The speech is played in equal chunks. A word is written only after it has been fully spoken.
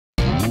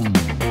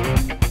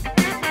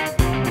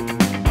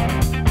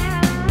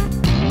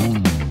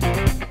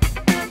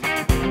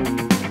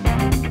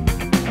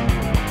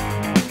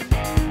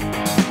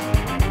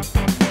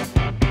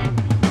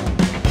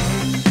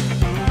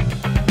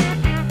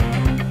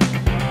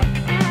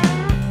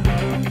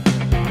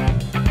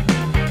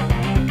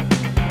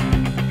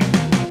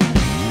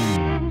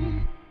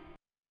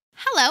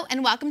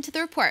and welcome to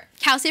The Report,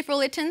 CalSafe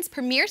Fullerton's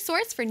premier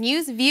source for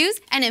news,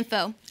 views, and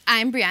info.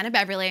 I'm Brianna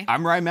Beverly.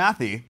 I'm Ryan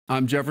Matthey.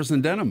 I'm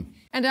Jefferson Denham.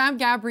 And I'm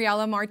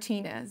Gabriela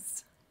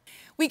Martinez.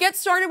 We get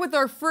started with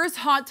our first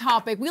hot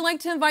topic. We like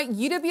to invite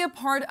you to be a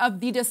part of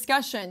the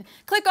discussion.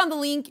 Click on the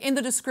link in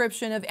the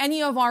description of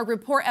any of our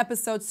report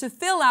episodes to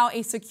fill out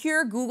a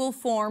secure Google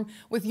form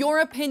with your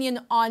opinion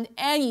on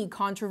any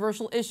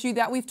controversial issue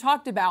that we've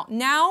talked about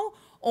now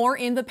or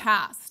in the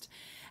past.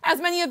 As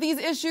many of these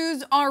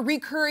issues are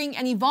recurring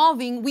and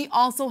evolving, we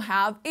also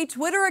have a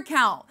Twitter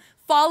account.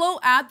 Follow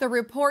at The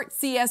Report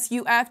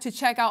CSUF to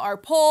check out our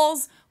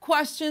polls,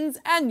 questions,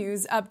 and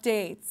news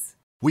updates.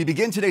 We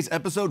begin today's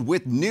episode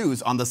with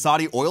news on the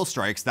Saudi oil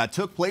strikes that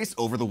took place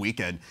over the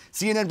weekend.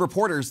 CNN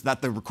reports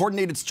that the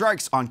coordinated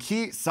strikes on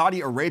key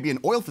Saudi Arabian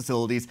oil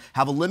facilities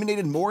have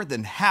eliminated more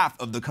than half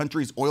of the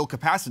country's oil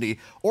capacity,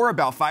 or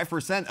about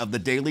 5% of the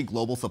daily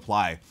global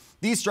supply.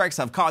 These strikes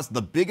have caused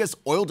the biggest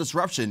oil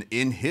disruption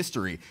in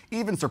history,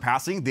 even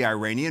surpassing the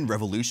Iranian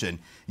Revolution.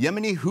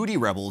 Yemeni Houthi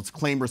rebels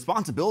claim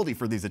responsibility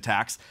for these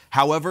attacks.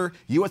 However,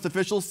 U.S.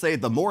 officials say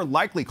the more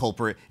likely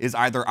culprit is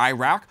either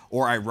Iraq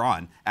or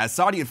Iran, as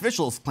Saudi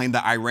officials claim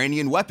that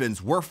Iranian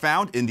weapons were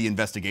found in the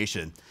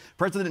investigation.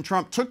 President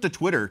Trump took to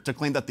Twitter to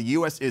claim that the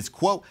U.S. is,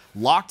 quote,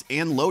 locked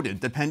and loaded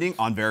depending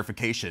on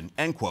verification,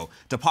 end quote,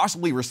 to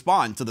possibly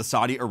respond to the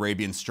Saudi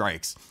Arabian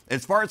strikes.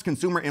 As far as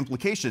consumer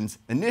implications,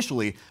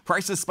 initially,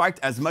 prices spiked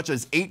as much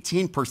as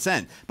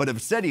 18%, but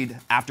have steadied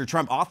after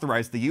Trump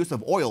authorized the use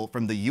of oil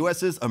from the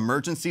U.S.'s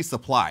emergency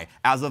supply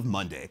as of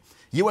Monday.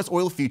 U.S.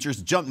 oil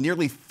futures jumped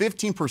nearly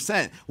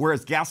 15%,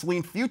 whereas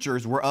gasoline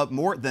futures were up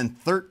more than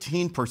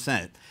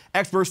 13%.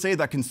 Experts say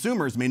that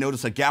consumers may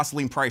notice a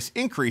gasoline price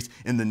increase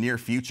in the near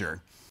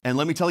future. And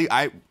let me tell you,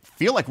 I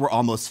feel like we're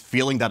almost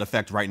feeling that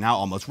effect right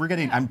now.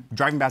 I'm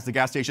driving past the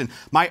gas station.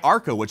 My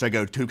ARCO, which I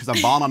go to because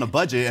I'm balling on a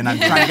budget and I'm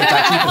trying to get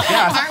that cheapest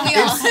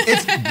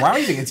gas, it's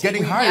rising, it's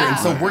getting higher. And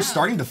so we're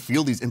starting to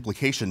feel these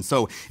implications.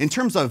 So in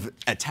terms of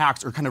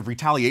attacks or kind of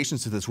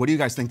retaliations to this, what do you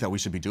guys think that we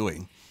should be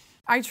doing?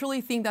 I truly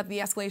think that the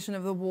escalation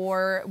of the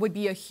war would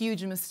be a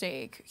huge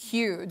mistake.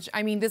 Huge.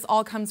 I mean, this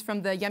all comes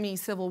from the Yemeni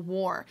civil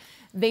war.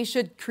 They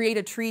should create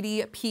a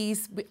treaty,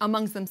 peace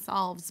amongst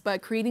themselves,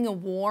 but creating a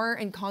war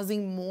and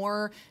causing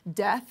more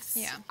deaths,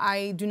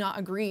 I do not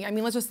agree. I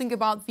mean, let's just think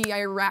about the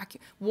Iraq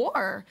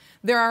war.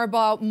 There are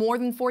about more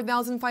than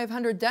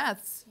 4,500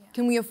 deaths.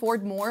 Can we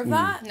afford more of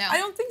that? No. I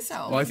don't think so.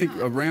 Well, I think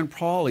Rand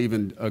Paul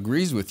even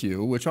agrees with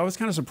you, which I was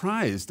kind of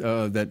surprised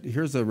that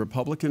here's a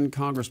Republican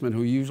congressman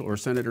or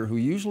senator who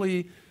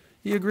usually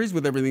he agrees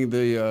with everything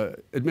the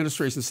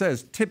administration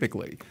says,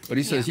 typically. But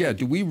he says,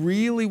 do we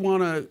really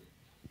want to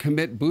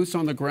commit boots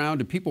on the ground?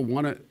 Do people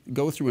want to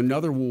go through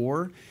another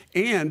war?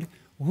 And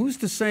who's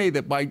to say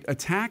that by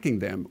attacking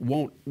them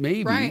won't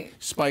maybe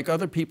spike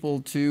other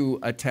people to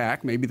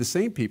attack, maybe the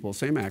same people,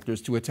 same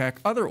actors, to attack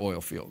other oil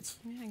fields?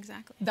 Yeah,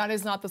 exactly. That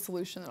is not the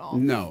solution at all.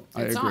 No,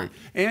 I agree. Not.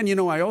 And, you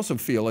know, I also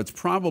feel it's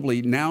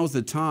probably now's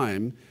the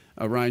time,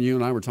 Ryan, you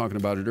and I were talking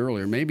about it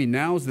earlier, maybe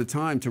now's the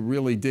time to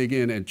really dig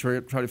in and try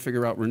to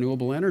figure out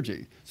renewable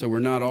energy. So we're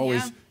not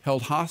always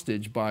held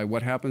hostage by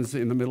what happens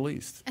in the Middle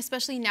East.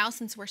 Especially now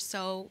since we're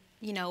so,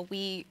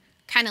 we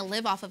kind of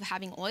live off of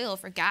having oil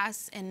for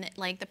gas and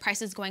like the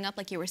prices going up,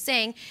 like you were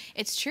saying.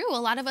 It's true. A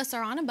lot of us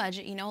are on a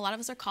budget, a lot of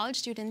us are college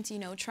students,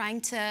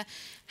 trying to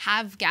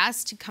have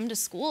gas to come to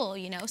school,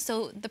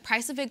 so the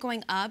price of it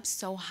going up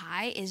so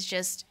high is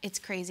just, it's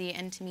crazy.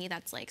 And to me,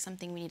 that's like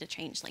something we need to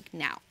change like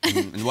now.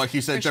 And like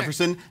you said,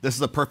 Jefferson, this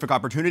is a perfect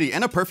opportunity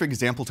and a perfect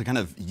example to kind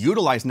of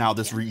utilize now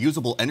this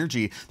reusable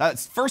energy.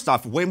 That's first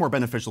off way more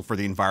beneficial for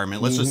the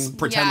environment. Let's just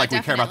pretend like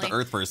we care about the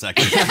earth for a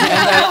second. And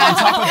then on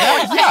top of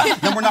that,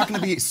 then we're not going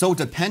to be so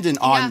dependent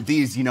on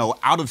these,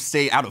 out of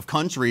state, out of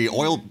country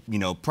oil,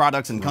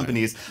 products and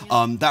companies.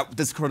 That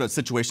this sort of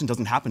situation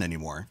doesn't happen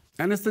anymore.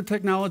 And it's the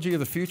technology of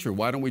the future.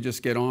 Why don't we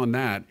just get on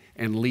that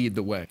and lead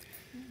the way?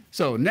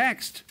 So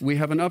next, we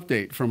have an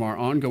update from our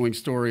ongoing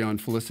story on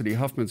Felicity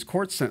Huffman's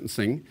court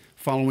sentencing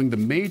following the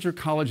major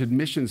college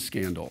admissions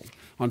scandal.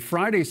 On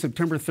Friday,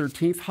 September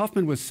 13th,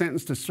 Huffman was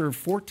sentenced to serve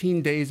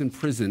 14 days in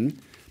prison,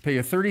 pay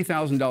a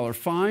 $30,000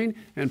 fine,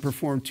 and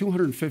perform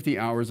 250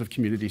 hours of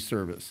community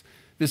service.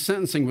 This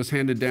sentencing was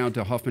handed down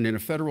to Huffman in a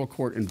federal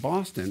court in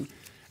Boston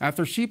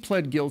after she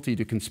pled guilty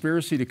to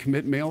conspiracy to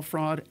commit mail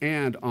fraud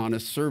and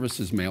honest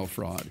services mail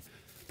fraud.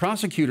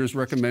 Prosecutors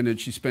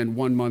recommended she spend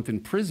 1 month in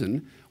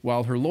prison,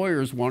 while her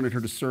lawyers wanted her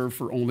to serve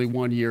for only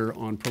 1 year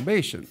on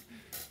probation.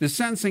 This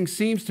sentencing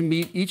seems to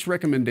meet each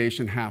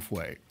recommendation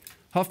halfway.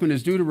 Huffman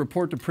is due to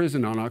report to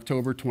prison on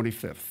October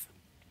 25th.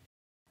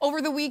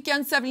 Over the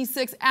weekend,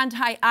 76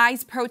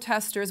 anti-ICE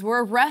protesters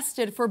were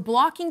arrested for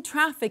blocking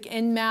traffic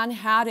in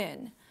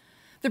Manhattan.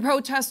 The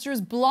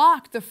protesters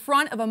blocked the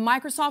front of a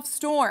Microsoft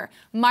store,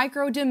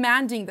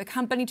 demanding the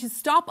company to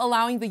stop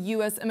allowing the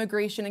U.S.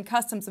 Immigration and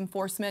Customs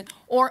Enforcement,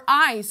 or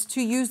ICE,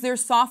 to use their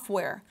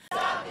software.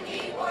 Stop the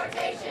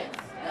deportations,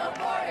 no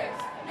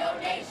borders, no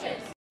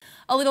nations.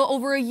 A little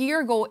over a year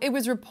ago, it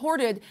was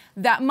reported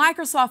that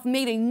Microsoft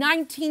made a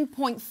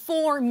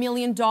 $19.4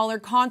 million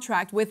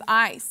contract with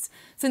ICE.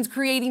 Since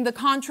creating the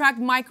contract,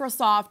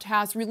 Microsoft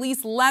has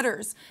released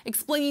letters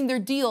explaining their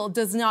deal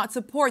does not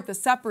support the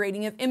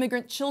separating of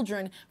immigrant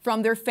children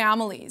from their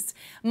families.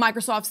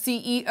 Microsoft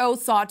CEO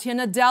Satya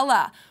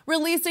Nadella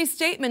released a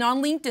statement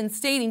on LinkedIn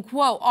stating,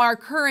 quote, "Our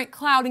current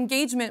cloud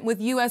engagement with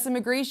U.S.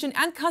 Immigration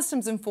and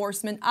Customs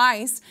Enforcement,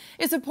 ICE,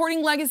 is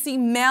supporting legacy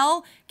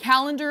mail,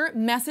 calendar,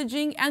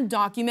 messaging, and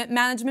document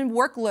management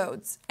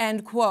workloads,"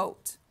 end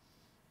quote.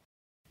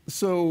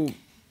 So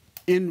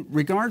in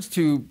regards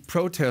to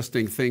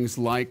protesting things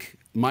like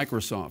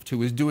Microsoft,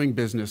 who is doing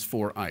business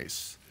for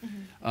ICE,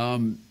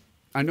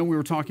 I know we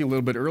were talking a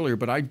little bit earlier,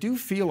 but I do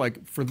feel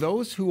like for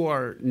those who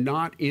are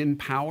not in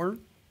power,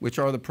 which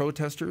are the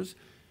protesters,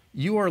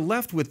 you are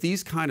left with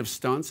these kind of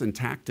stunts and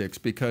tactics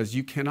because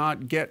you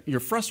cannot get, you're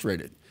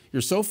frustrated.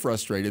 You're so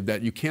frustrated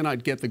that you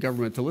cannot get the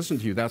government to listen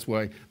to you. That's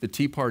why the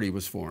Tea Party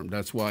was formed.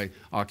 That's why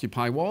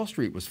Occupy Wall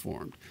Street was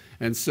formed.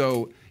 And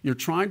so you're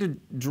trying to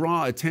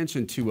draw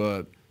attention to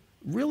a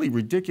really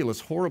ridiculous,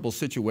 horrible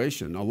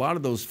situation. A lot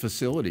of those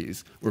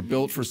facilities were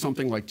built for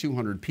something like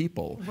 200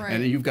 people,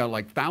 and you've got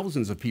like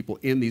thousands of people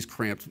in these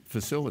cramped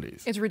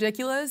facilities. It's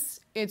ridiculous,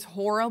 it's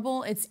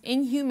horrible, it's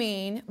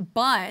inhumane,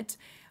 but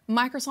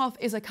Microsoft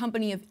is a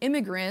company of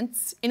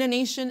immigrants in a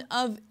nation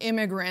of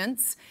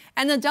immigrants.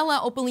 And Nadella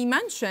openly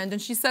mentioned,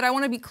 and she said, "I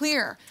want to be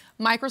clear,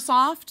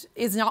 Microsoft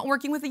is not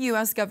working with the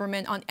U.S.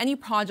 government on any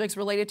projects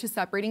related to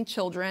separating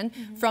children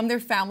from their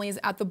families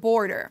at the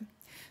border."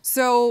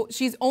 So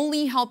she's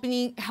only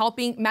helping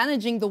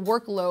managing the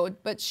workload,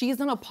 but she's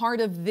not a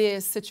part of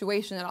this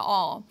situation at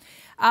all.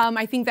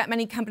 I think that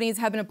many companies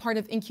have been a part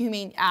of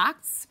inhumane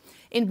acts,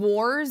 in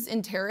wars,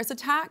 in terrorist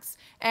attacks,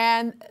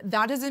 and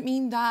that doesn't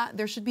mean that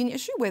there should be an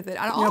issue with it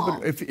at all.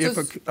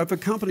 Yeah, but if a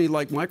company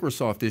like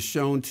Microsoft is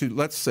shown to,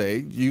 let's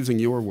say, using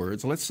your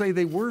words, let's say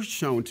they were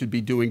shown to be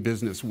doing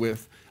business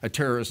with a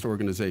terrorist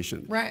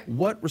organization,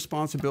 what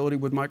responsibility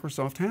would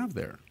Microsoft have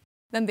there?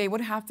 Then they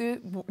would have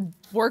to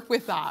work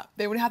with that.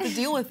 They would have to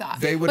deal with that.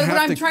 They would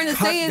have to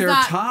cut their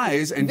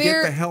ties and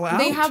get the hell out.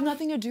 They have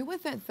nothing to do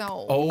with it,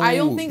 though. Oh, I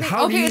don't think.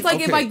 It's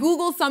like if I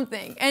Google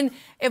something, and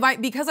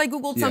because I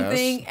Googled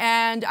something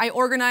and I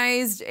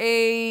organized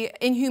a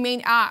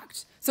inhumane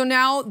act, so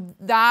now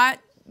that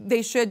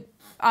they should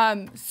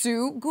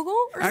sue Google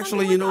or Actually,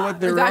 something you know what?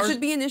 That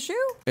should be an issue.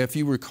 If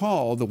you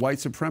recall, the white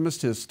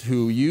supremacists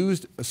who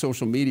used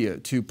social media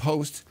to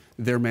post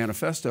their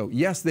manifesto,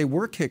 yes, they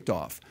were kicked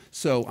off.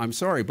 So I'm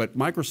sorry, but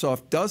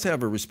Microsoft does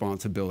have a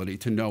responsibility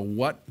to know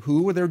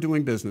who they're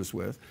doing business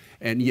with.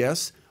 And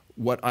yes,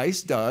 what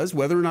ICE does,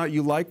 whether or not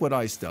you like what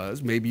ICE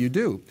does, maybe you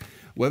do.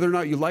 Whether or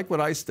not you like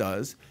what ICE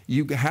does,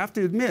 you have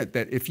to admit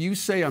that if you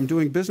say I'm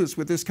doing business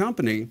with this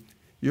company,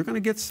 you're going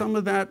to get some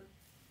of that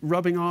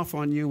rubbing off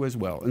on you as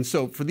well. And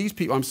so for these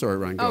people, I'm sorry,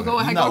 Ryan, go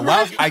ahead. No,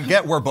 well, I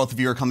get where both of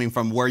you are coming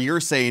from, where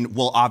you're saying,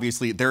 well,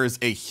 obviously there is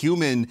a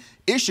human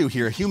issue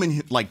here,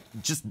 like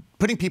just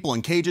putting people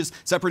in cages,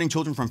 separating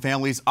children from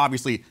families,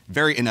 obviously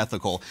very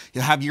unethical.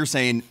 You're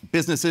saying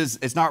businesses,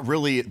 it's not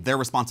really their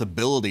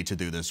responsibility to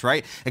do this,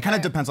 right? It kind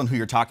of depends on who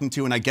you're talking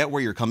to, and I get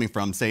where you're coming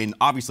from, saying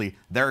obviously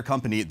they're a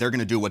company, they're going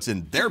to do what's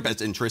in their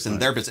best interest,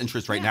 and their best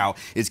interest right now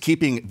is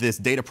keeping this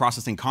data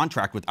processing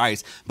contract with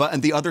ICE. But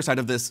on the other side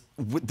of this,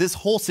 this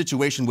whole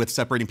situation with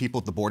separating people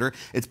at the border,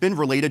 it's been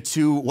related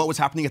to what was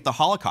happening at the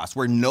Holocaust,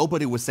 where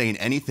nobody was saying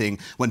anything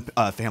when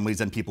families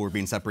and people were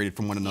being separated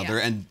from one another.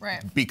 And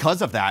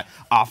because of that,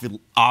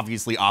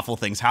 obviously awful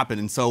things happen.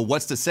 And so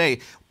what's to say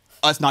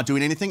us not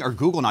doing anything or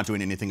Google not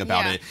doing anything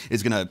about it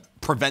is going to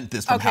prevent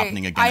this from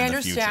happening again in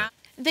the future?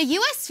 The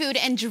U.S. Food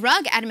and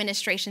Drug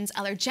Administration's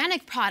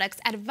Allergenic Products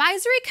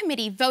Advisory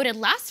Committee voted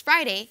last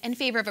Friday in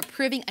favor of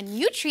approving a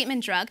new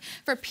treatment drug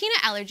for peanut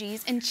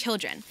allergies in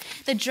children.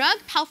 The drug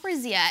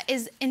Palforzia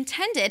is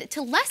intended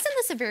to lessen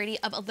the severity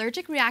of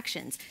allergic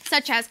reactions,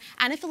 such as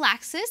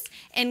anaphylaxis,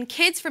 in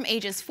kids from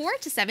ages 4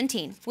 to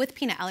 17 with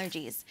peanut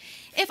allergies.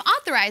 If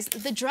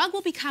authorized, the drug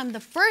will become the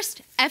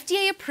first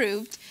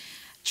FDA-approved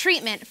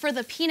treatment for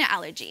the peanut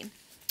allergy.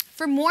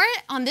 For more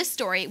on this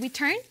story, we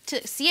turn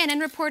to CNN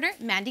reporter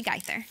Mandy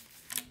Geither.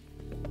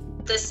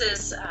 This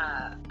is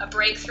a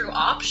breakthrough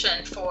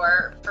option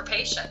for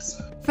patients.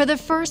 For the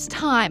first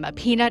time, a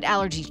peanut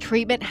allergy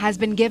treatment has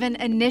been given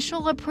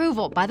initial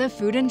approval by the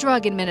Food and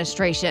Drug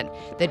Administration.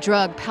 The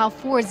drug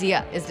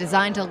Palforzia is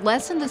designed to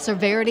lessen the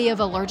severity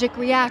of allergic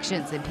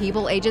reactions in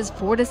people ages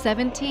 4 to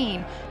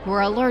 17 who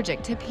are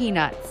allergic to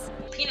peanuts.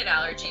 Peanut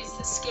allergy is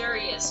the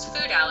scariest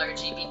food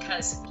allergy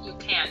because you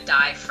can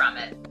die from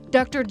it.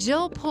 Dr.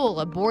 Jill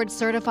Poole, a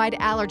board-certified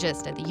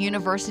allergist at the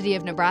University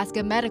of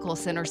Nebraska Medical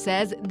Center,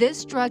 says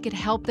this drug could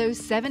help those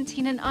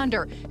 17 and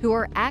under who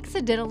are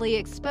accidentally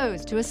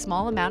exposed to a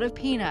small amount of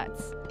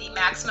peanuts. The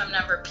maximum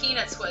number of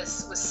peanuts was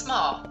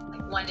small,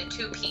 like 1 to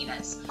 2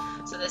 peanuts.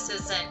 So this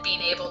isn't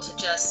being able to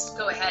just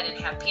go ahead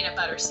and have peanut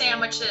butter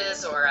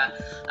sandwiches or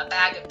a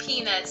bag of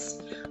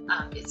peanuts.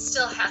 It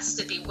still has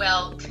to be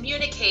well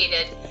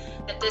communicated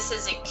that this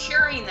isn't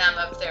curing them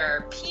of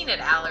their peanut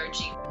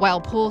allergy. While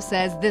Poole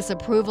says this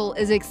approval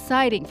is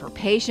exciting for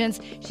patients,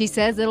 she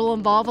says it'll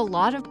involve a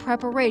lot of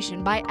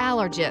preparation by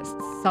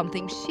allergists,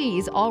 something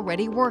she's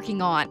already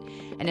working on.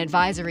 An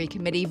advisory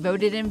committee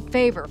voted in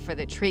favor for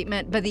the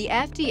treatment, but the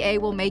FDA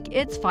will make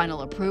its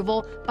final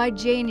approval by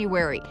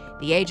January.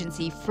 The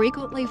agency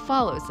frequently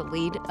follows the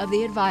lead of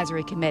the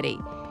advisory committee.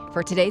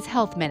 For today's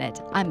Health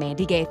Minute, I'm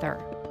Mandy Gaither.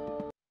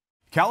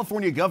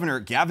 California Governor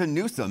Gavin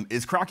Newsom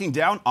is cracking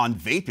down on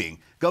vaping.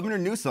 Governor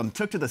Newsom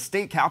took to the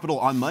state capitol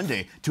on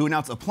Monday to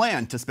announce a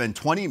plan to spend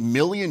 $20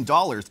 million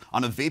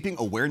on a vaping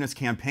awareness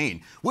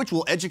campaign, which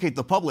will educate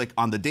the public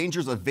on the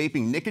dangers of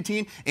vaping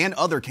nicotine and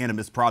other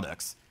cannabis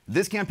products.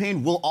 This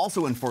campaign will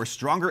also enforce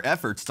stronger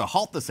efforts to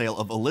halt the sale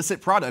of illicit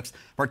products,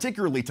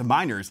 particularly to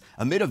minors,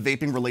 amid a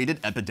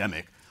vaping-related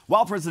epidemic.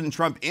 While President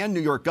Trump and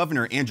New York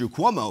Governor Andrew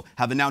Cuomo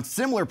have announced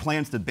similar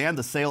plans to ban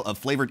the sale of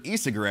flavored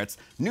e-cigarettes,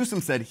 Newsom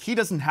said he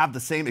doesn't have the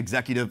same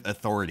executive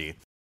authority.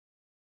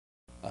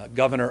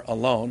 Governor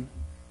alone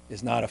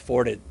is not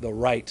afforded the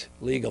right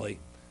legally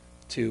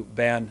to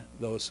ban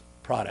those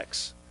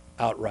products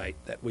outright,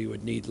 that we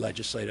would need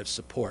legislative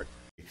support.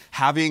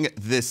 Having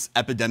this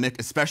epidemic,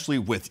 especially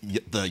with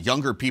the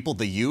younger people,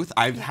 the youth,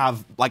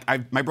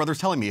 my brother's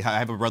telling me, I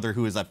have a brother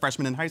who is a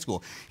freshman in high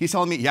school. He's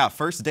telling me, yeah,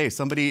 first day,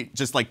 somebody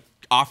just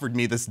offered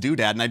me this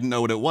doodad and I didn't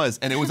know what it was,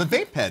 and it was a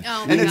vape pen.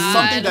 And it's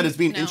something that is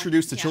being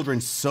introduced to children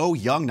so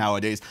young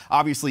nowadays.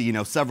 Obviously,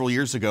 several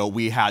years ago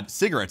we had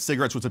cigarettes.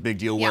 Cigarettes was a big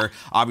deal where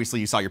obviously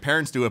you saw your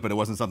parents do it, but it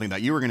wasn't something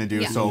that you were going to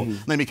do. So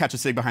let me catch a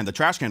cig behind the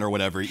trash can or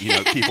whatever,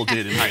 people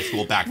did in high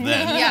school back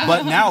then.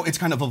 But now it's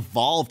kind of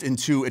evolved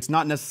into, it's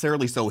not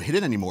necessarily so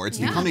hidden anymore. It's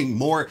becoming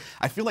more,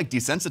 I feel like,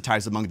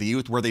 desensitized among the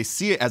youth, where they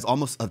see it as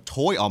almost a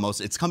toy almost.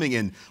 It's coming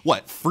in,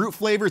 fruit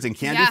flavors and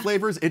candy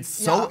flavors. It's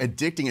so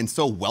addicting and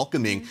so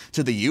welcoming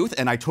to the youth,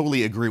 and I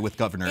totally agree with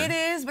Governor. It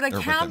is, but a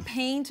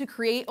campaign to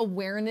create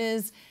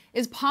awareness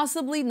is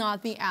possibly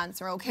not the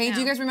answer, okay? Do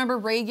you guys remember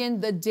Reagan,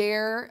 the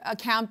DARE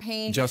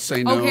campaign? Just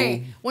say no.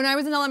 Okay, when I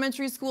was in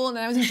elementary school and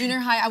then I was in junior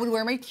high, I would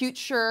wear my cute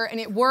shirt and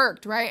it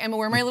worked, right? And I would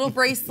wear my little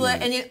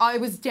bracelet and it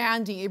was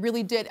dandy. It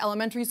really did.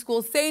 Elementary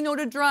school, say no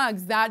to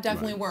drugs. That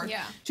definitely worked.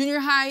 Junior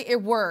high,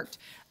 it worked.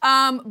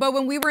 But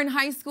when we were in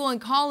high school and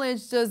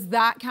college, does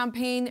that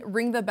campaign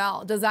ring the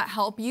bell? Does that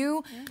help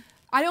you?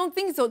 I don't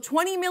think so.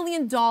 $20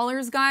 million,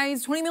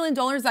 guys, $20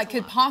 million that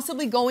could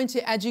possibly go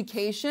into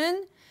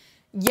education.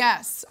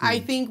 Yes, I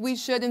think we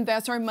should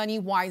invest our money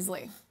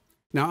wisely.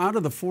 Now, out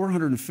of the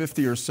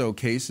 450 or so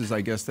cases,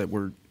 I guess, that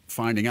we're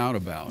finding out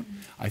about,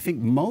 I think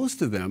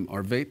most of them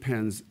are vape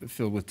pens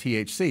filled with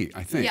THC,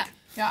 I think.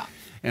 Yeah.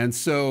 And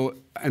so,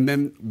 and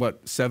then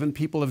what, 7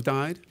 people have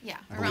died? Yeah,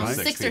 around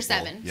 6 or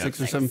 7.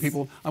 6 or 7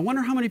 people. I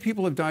wonder how many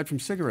people have died from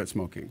cigarette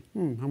smoking.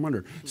 I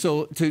wonder.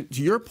 So to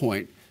your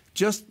point,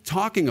 just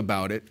talking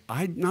about it,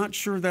 I'm not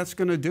sure that's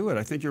going to do it.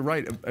 I think you're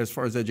right as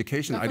far as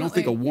education. Definitely. I don't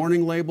think a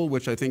warning label,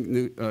 which I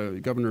think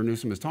Governor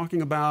Newsom is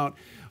talking about,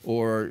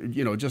 or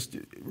just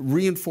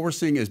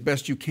reinforcing as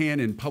best you can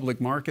in public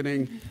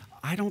marketing.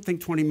 I don't think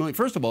 20 million.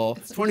 First of all,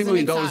 $20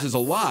 million is a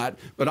lot,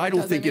 but I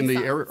don't think in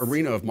the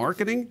arena of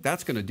marketing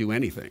that's going to do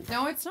anything.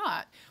 No, it's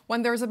not.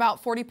 When there's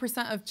about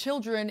 40% of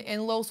children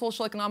in low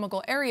social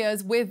economical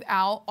areas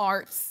without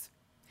arts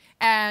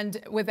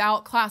and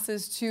without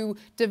classes to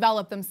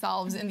develop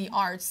themselves in the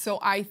arts. So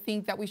I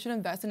think that we should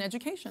invest in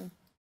education.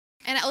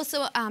 And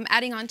also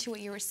adding on to what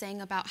you were saying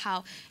about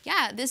how,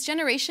 this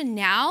generation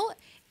now,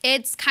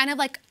 it's kind of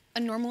like a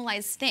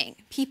normalized thing.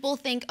 People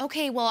think,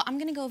 okay, well, I'm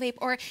gonna go vape,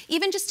 or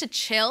even just to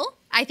chill.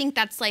 I think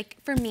that's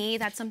for me,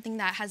 that's something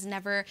that has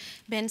never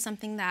been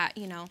something that,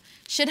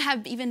 should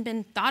have even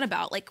been thought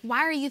about. Why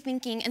are you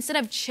thinking, instead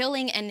of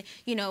chilling and,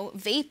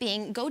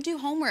 vaping, go do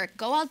homework,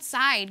 go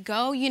outside,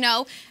 go,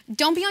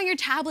 don't be on your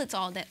tablets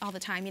all the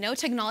time.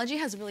 Technology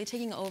has really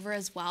taken over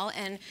as well.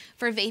 And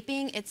for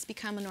vaping, it's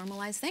become a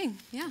normalized thing.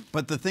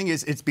 But the thing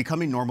is, it's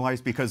becoming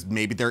normalized because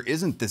maybe there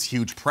isn't this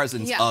huge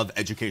presence of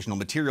educational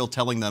material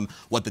telling them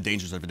what the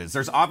dangers of it is.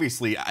 There's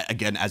obviously,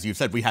 again, as you've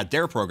said, we had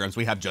DARE programs,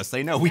 we have Just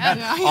Say No, we had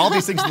all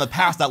these things in the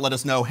past that let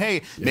us know,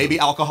 hey, maybe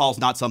alcohol is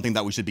not something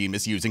that we should be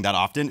misusing that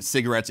often.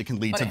 Cigarettes, it can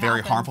lead to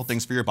very harmful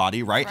things for your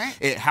body, right?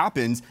 It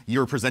happens.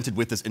 You're presented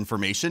with this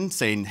information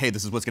saying, hey,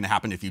 this is what's going to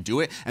happen if you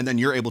do it, and then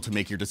you're able to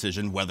make your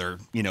decision whether,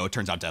 it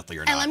turns out deathly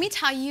or not. And let me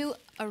tell you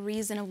a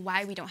reason of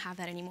why we don't have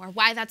that anymore,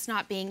 why that's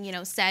not being,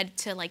 said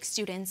to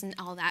students and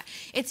all that.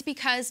 It's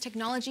because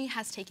technology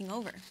has taken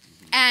over.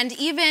 And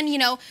even,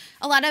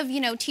 a lot of,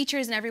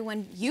 teachers and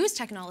everyone use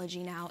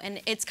technology now,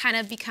 and it's kind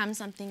of become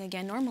something,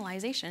 again,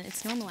 normalization.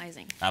 It's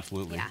normalizing.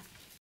 Absolutely. Yeah.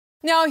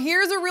 Now,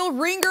 here's a real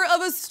ringer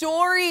of a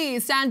story.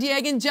 San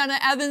Diegan Jenna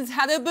Evans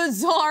had a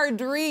bizarre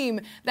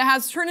dream that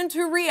has turned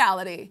into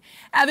reality.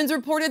 Evans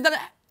reported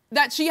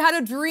that she had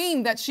a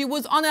dream that she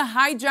was on a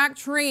hijacked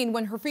train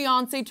when her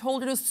fiancé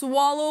told her to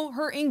swallow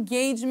her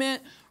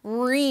engagement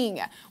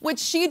ring, which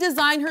she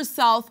designed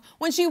herself.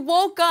 When she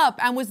woke up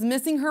and was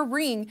missing her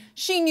ring,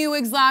 she knew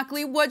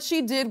exactly what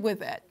she did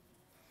with it.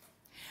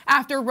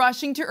 After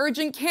rushing to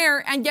urgent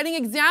care and getting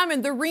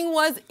examined, the ring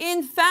was,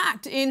 in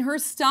fact, in her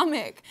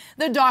stomach.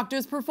 The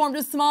doctors performed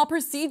a small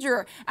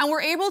procedure and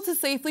were able to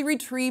safely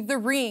retrieve the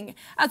ring.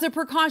 As a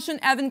precaution,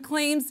 Evan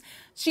claims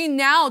she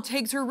now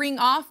takes her ring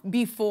off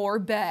before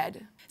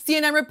bed.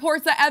 CNN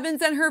reports that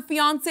Evans and her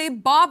fiance,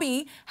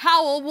 Bobby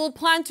Howell, will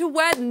plan to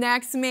wed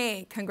next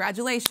May.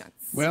 Congratulations.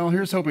 Well,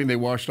 here's hoping they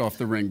washed off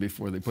the ring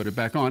before they put it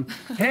back on.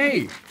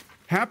 Hey,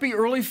 happy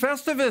early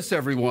Festivus,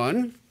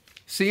 everyone.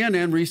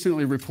 CNN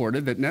recently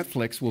reported that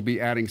Netflix will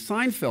be adding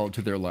Seinfeld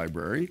to their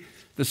library.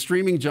 The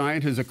streaming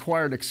giant has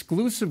acquired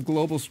exclusive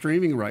global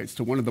streaming rights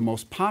to one of the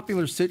most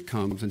popular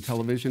sitcoms in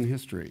television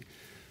history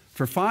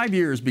for 5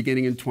 years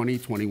beginning in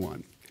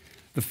 2021.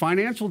 The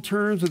financial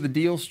terms of the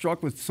deal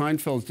struck with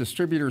Seinfeld's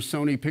distributor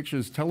Sony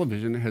Pictures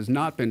Television has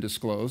not been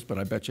disclosed, but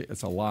I bet you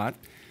it's a lot.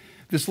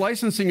 This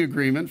licensing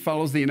agreement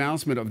follows the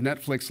announcement of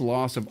Netflix's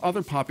loss of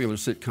other popular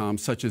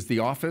sitcoms such as The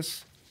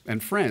Office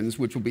and Friends,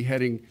 which will be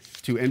heading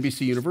to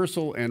NBC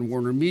Universal and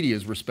Warner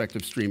Media's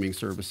respective streaming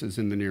services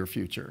in the near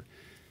future.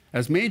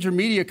 As major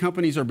media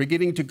companies are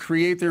beginning to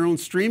create their own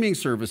streaming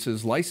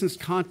services,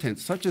 licensed content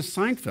such as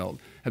Seinfeld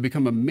have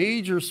become a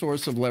major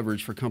source of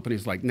leverage for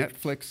companies like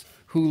Netflix,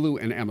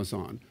 Hulu, and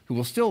Amazon, who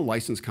will still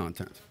license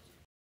content.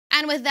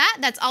 And with that,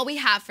 that's all we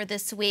have for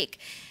this week.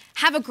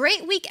 Have a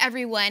great week,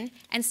 everyone,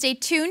 and stay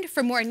tuned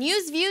for more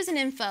news, views, and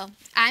info.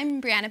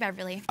 I'm Brianna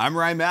Beverly. I'm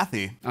Ryan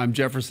Matthey. I'm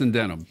Jefferson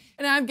Denham.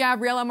 And I'm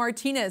Gabriela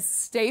Martinez.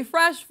 Stay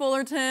fresh,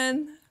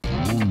 Fullerton.